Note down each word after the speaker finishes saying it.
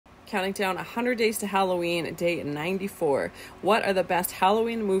counting down 100 days to Halloween, day 94. What are the best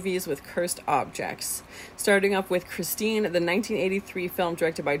Halloween movies with cursed objects? Starting up with Christine, the 1983 film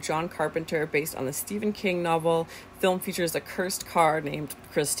directed by John Carpenter based on the Stephen King novel. Film features a cursed car named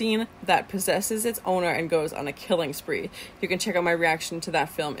Christine that possesses its owner and goes on a killing spree. You can check out my reaction to that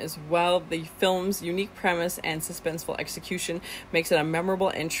film as well. The film's unique premise and suspenseful execution makes it a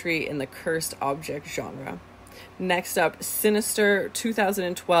memorable entry in the cursed object genre. Next up, Sinister,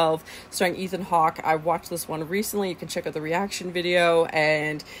 2012, starring Ethan Hawke. I watched this one recently. You can check out the reaction video,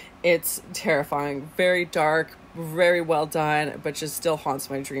 and it's terrifying. Very dark, very well done, but just still haunts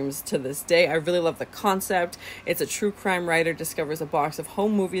my dreams to this day. I really love the concept. It's a true crime writer discovers a box of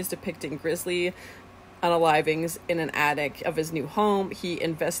home movies depicting grisly unalivings in an attic of his new home. He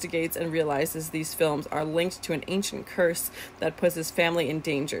investigates and realizes these films are linked to an ancient curse that puts his family in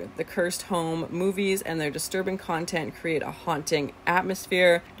danger. The cursed home movies and their disturbing content create a haunting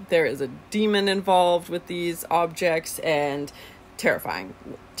atmosphere. There is a demon involved with these objects, and terrifying.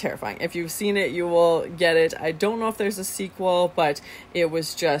 If you've seen it, you will get it. I don't know if there's a sequel, but it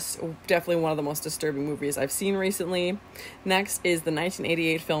was just definitely one of the most disturbing movies I've seen recently. Next is the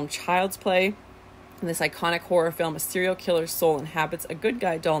 1988 film Child's Play. In this iconic horror film, a serial killer's soul inhabits a good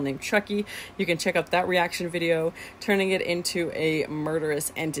guy doll named Chucky. You can check out that reaction video, turning it into a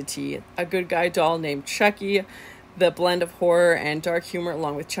murderous entity. A good guy doll named Chucky. The blend of horror and dark humor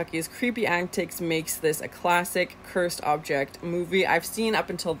along with Chucky's creepy antics makes this a classic cursed object movie. I've seen up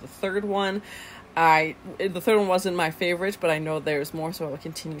until the third one. The third one wasn't my favorite, but I know there's more, so I will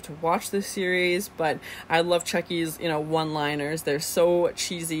continue to watch this series. But I love Chucky's, one-liners. They're so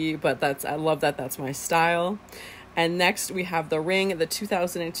cheesy, but I love that. That's my style. And next we have The Ring, the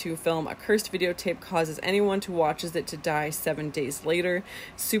 2002 film. A cursed videotape causes anyone who watches it to die 7 days later.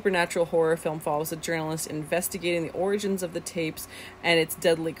 Supernatural horror film follows a journalist investigating the origins of the tapes and its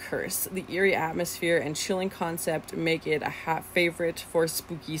deadly curse. The eerie atmosphere and chilling concept make it a favorite for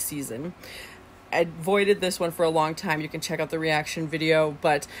spooky season. I avoided this one for a long time. You can check out the reaction video,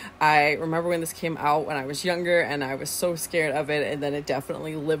 but I remember when this came out when I was younger and I was so scared of it, and then it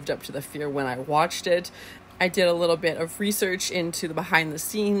definitely lived up to the fear when I watched it. I did a little bit of research into the behind the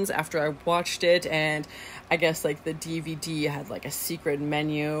scenes after I watched it, and I guess the DVD had a secret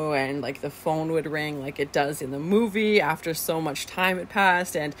menu, and the phone would ring like it does in the movie after so much time had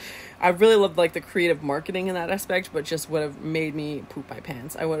passed. And I really loved the creative marketing in that aspect, but just would have made me poop my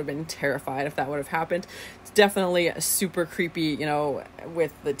pants. I would have been terrified if that would have happened. It's definitely super creepy,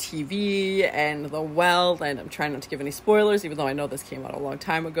 with the TV and the well, and I'm trying not to give any spoilers, even though I know this came out a long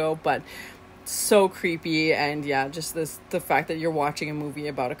time ago, but so creepy. And yeah, just the fact that you're watching a movie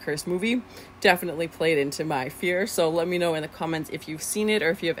about a cursed movie definitely played into my fear. So let me know in the comments if you've seen it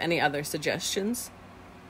or if you have any other suggestions.